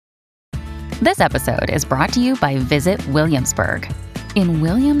This episode is brought to you by Visit Williamsburg. In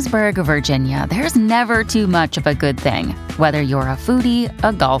Williamsburg, Virginia, there's never too much of a good thing. Whether you're a foodie,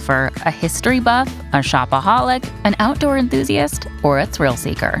 a golfer, a history buff, a shopaholic, an outdoor enthusiast, or a thrill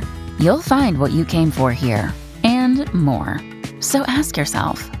seeker, you'll find what you came for here and more. So ask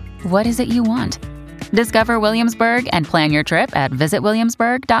yourself, what is it you want? Discover Williamsburg and plan your trip at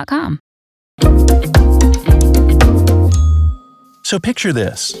visitwilliamsburg.com. So picture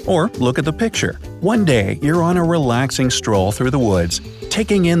this, or look at the picture. One day, you're on a relaxing stroll through the woods,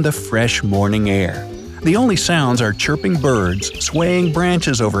 taking in the fresh morning air. The only sounds are chirping birds, swaying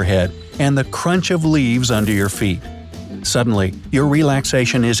branches overhead, and the crunch of leaves under your feet. Suddenly, your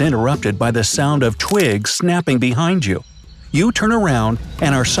relaxation is interrupted by the sound of twigs snapping behind you. You turn around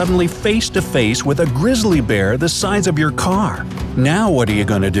and are suddenly face to face with a grizzly bear the size of your car. Now what are you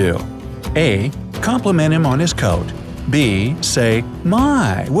going to do? A. Compliment him on his coat. B. Say,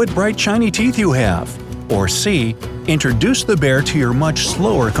 "My, what bright shiny teeth you have." Or C. Introduce the bear to your much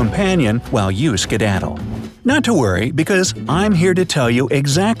slower companion while you skedaddle. Not to worry, because I'm here to tell you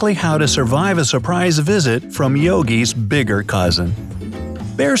exactly how to survive a surprise visit from Yogi's bigger cousin.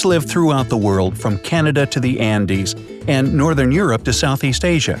 Bears live throughout the world, from Canada to the Andes, and Northern Europe to Southeast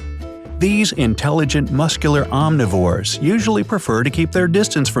Asia. These intelligent, muscular omnivores usually prefer to keep their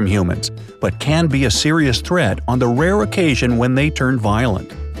distance from humans, but can be a serious threat on the rare occasion when they turn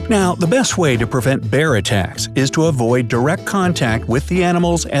violent. Now, the best way to prevent bear attacks is to avoid direct contact with the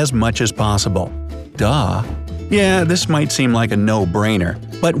animals as much as possible. Duh. Yeah, this might seem like a no-brainer,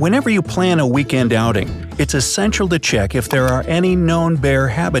 but whenever you plan a weekend outing, it's essential to check if there are any known bear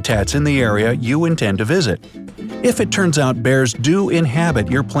habitats in the area you intend to visit. If it turns out bears do inhabit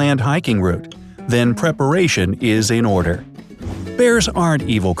your planned hiking route, then preparation is in order. Bears aren't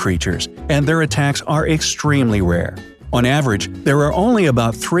evil creatures, and their attacks are extremely rare. On average, there are only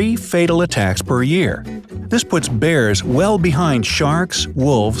about 3 fatal attacks per year. This puts bears well behind sharks,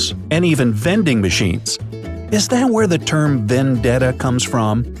 wolves, and even vending machines. Is that where the term vendetta comes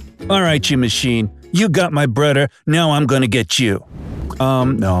from? "All right, you machine, you got my brother, now I'm gonna get you."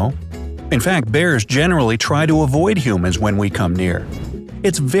 No. In fact, bears generally try to avoid humans when we come near.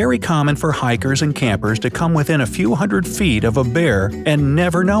 It's very common for hikers and campers to come within a few hundred feet of a bear and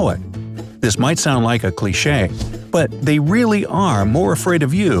never know it. This might sound like a cliché, but they really are more afraid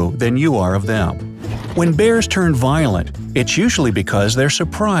of you than you are of them. When bears turn violent, it's usually because they're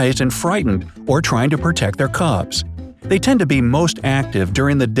surprised and frightened or trying to protect their cubs. They tend to be most active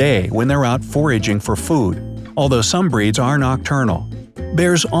during the day when they're out foraging for food, although some breeds are nocturnal.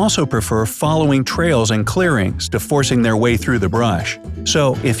 Bears also prefer following trails and clearings to forcing their way through the brush.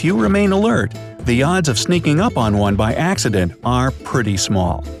 So if you remain alert, the odds of sneaking up on one by accident are pretty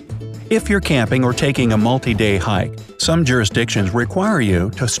small. If you're camping or taking a multi-day hike, some jurisdictions require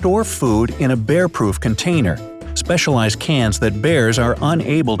you to store food in a bear-proof container, specialized cans that bears are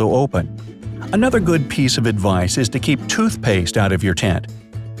unable to open. Another good piece of advice is to keep toothpaste out of your tent.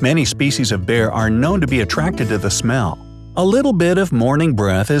 Many species of bear are known to be attracted to the smell. A little bit of morning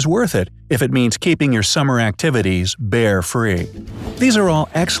breath is worth it if it means keeping your summer activities bear-free. These are all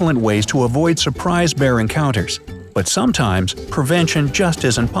excellent ways to avoid surprise bear encounters, but sometimes prevention just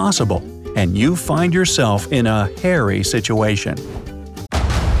isn't possible, and you find yourself in a hairy situation.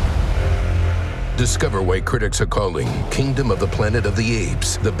 Discover why critics are calling Kingdom of the Planet of the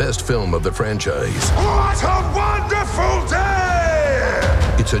Apes the best film of the franchise. What a wonderful day!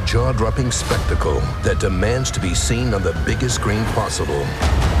 It's a jaw-dropping spectacle that demands to be seen on the biggest screen possible.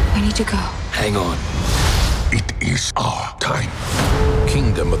 I need to go. Hang on. It is our time.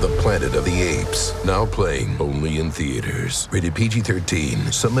 Kingdom of the Planet of the Apes. Now playing only in theaters. Rated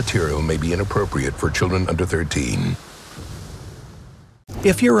PG-13. Some material may be inappropriate for children under 13.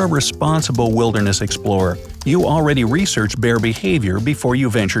 If you're a responsible wilderness explorer, you already researched bear behavior before you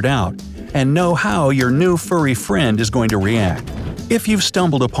ventured out, and know how your new furry friend is going to react. If you've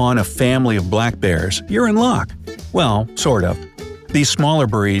stumbled upon a family of black bears, you're in luck. Well, sort of. These smaller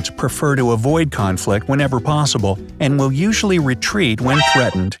breeds prefer to avoid conflict whenever possible and will usually retreat when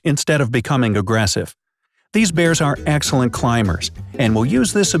threatened instead of becoming aggressive. These bears are excellent climbers and will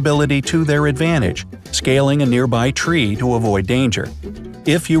use this ability to their advantage, scaling a nearby tree to avoid danger.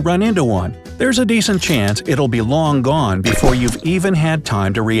 If you run into one, there's a decent chance it'll be long gone before you've even had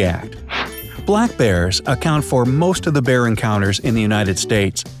time to react. Black bears account for most of the bear encounters in the United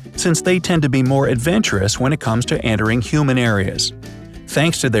States, since they tend to be more adventurous when it comes to entering human areas.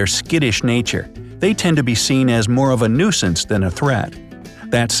 Thanks to their skittish nature, they tend to be seen as more of a nuisance than a threat.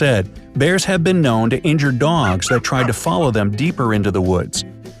 That said, bears have been known to injure dogs that tried to follow them deeper into the woods.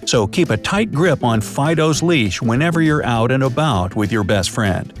 So keep a tight grip on Fido's leash whenever you're out and about with your best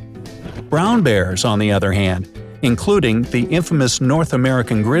friend. Brown bears, on the other hand, including the infamous North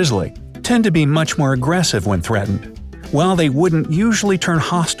American grizzly, tend to be much more aggressive when threatened. While they wouldn't usually turn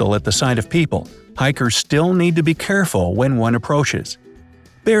hostile at the sight of people, hikers still need to be careful when one approaches.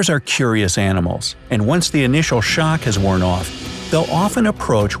 Bears are curious animals, and once the initial shock has worn off, they'll often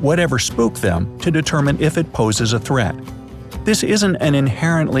approach whatever spooked them to determine if it poses a threat. This isn't an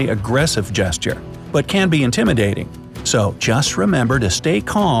inherently aggressive gesture, but can be intimidating, so just remember to stay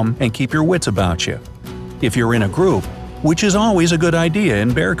calm and keep your wits about you. If you're in a group, which is always a good idea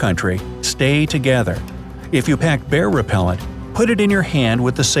in bear country, stay together. If you pack bear repellent, put it in your hand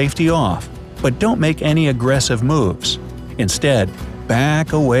with the safety off, but don't make any aggressive moves. Instead,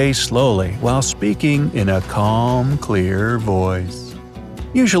 back away slowly while speaking in a calm, clear voice.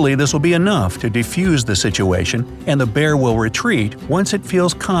 Usually this will be enough to defuse the situation, and the bear will retreat once it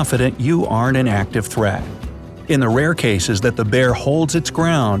feels confident you aren't an active threat. In the rare cases that the bear holds its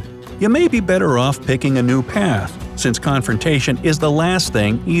ground, you may be better off picking a new path, since confrontation is the last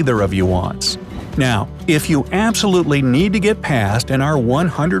thing either of you wants. Now, if you absolutely need to get past and are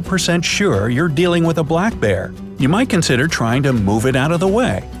 100% sure you're dealing with a black bear, you might consider trying to move it out of the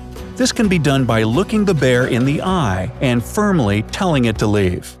way. This can be done by looking the bear in the eye and firmly telling it to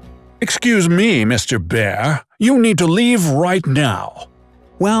leave. Excuse me, Mr. Bear. You need to leave right now.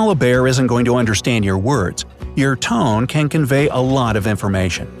 While a bear isn't going to understand your words, your tone can convey a lot of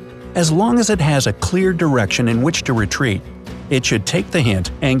information. As long as it has a clear direction in which to retreat, it should take the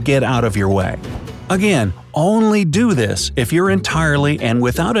hint and get out of your way. Again, only do this if you're entirely and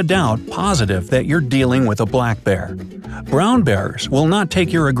without a doubt positive that you're dealing with a black bear. Brown bears will not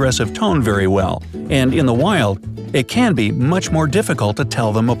take your aggressive tone very well, and in the wild, it can be much more difficult to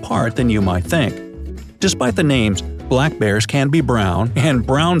tell them apart than you might think. Despite the names, black bears can be brown and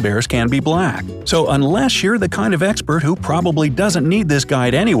brown bears can be black. So unless you're the kind of expert who probably doesn't need this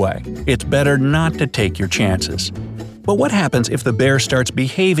guide anyway, it's better not to take your chances. But what happens if the bear starts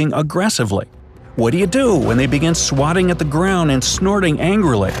behaving aggressively? What do you do when they begin swatting at the ground and snorting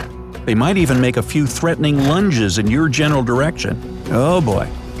angrily? They might even make a few threatening lunges in your general direction. Oh boy.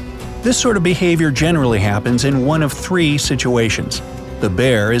 This sort of behavior generally happens in one of three situations. The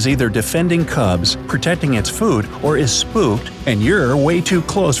bear is either defending cubs, protecting its food, or is spooked and you're way too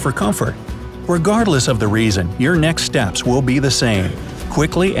close for comfort. Regardless of the reason, your next steps will be the same.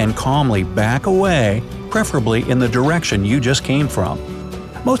 Quickly and calmly back away, preferably in the direction you just came from.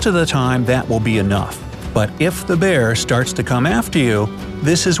 Most of the time that will be enough. But if the bear starts to come after you,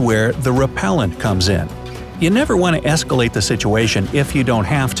 this is where the repellent comes in. You never want to escalate the situation if you don't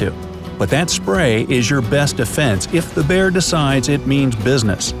have to. But that spray is your best defense if the bear decides it means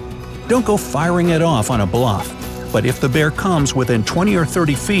business. Don't go firing it off on a bluff, but if the bear comes within 20 or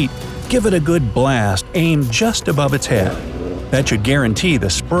 30 feet, give it a good blast aimed just above its head. That should guarantee the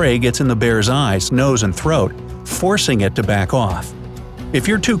spray gets in the bear's eyes, nose, and throat, forcing it to back off. If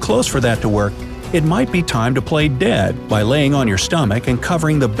you're too close for that to work, it might be time to play dead by laying on your stomach and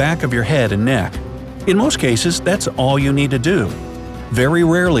covering the back of your head and neck. In most cases, that's all you need to do. Very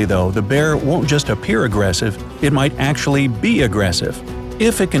rarely, though, the bear won't just appear aggressive, it might actually be aggressive.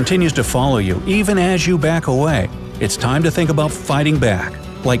 If it continues to follow you, even as you back away, it's time to think about fighting back,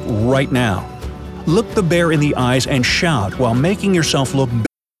 like right now. Look the bear in the eyes and shout while making yourself look big.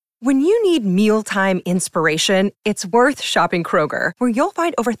 When you need mealtime inspiration, it's worth shopping Kroger, where you'll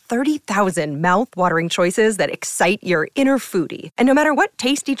find over 30,000 mouth-watering choices that excite your inner foodie. And no matter what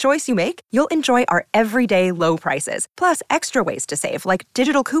tasty choice you make, you'll enjoy our everyday low prices, plus extra ways to save, like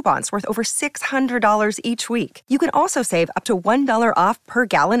digital coupons worth over $600 each week. You can also save up to $1 off per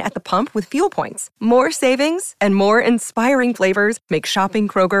gallon at the pump with fuel points. More savings and more inspiring flavors make shopping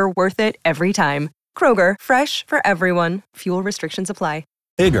Kroger worth it every time. Kroger, fresh for everyone. Fuel restrictions apply.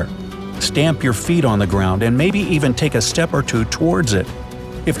 Bigger. Stamp your feet on the ground and maybe even take a step or two towards it.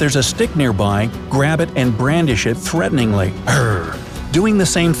 If there's a stick nearby, grab it and brandish it threateningly. Arr! Doing the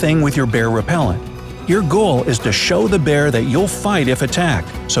same thing with your bear repellent. Your goal is to show the bear that you'll fight if attacked,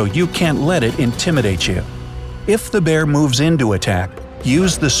 so you can't let it intimidate you. If the bear moves into attack,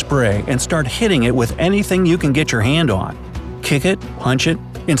 use the spray and start hitting it with anything you can get your hand on. Kick it, punch it,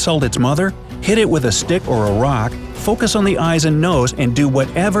 insult its mother, hit it with a stick or a rock, focus on the eyes and nose, and do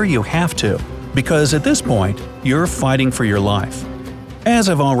whatever you have to, because at this point, you're fighting for your life. As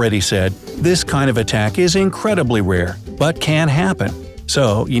I've already said, this kind of attack is incredibly rare, but can happen,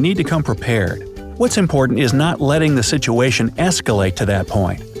 so you need to come prepared. What's important is not letting the situation escalate to that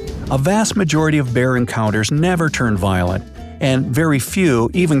point. A vast majority of bear encounters never turn violent, and very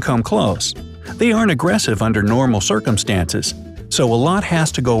few even come close. They aren't aggressive under normal circumstances, so a lot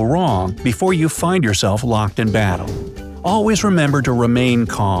has to go wrong before you find yourself locked in battle. Always remember to remain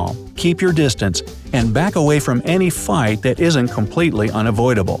calm, keep your distance, and back away from any fight that isn't completely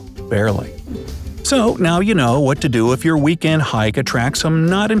unavoidable, barely. So now you know what to do if your weekend hike attracts some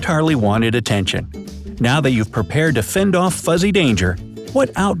not entirely wanted attention. Now that you've prepared to fend off fuzzy danger, what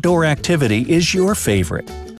outdoor activity is your favorite?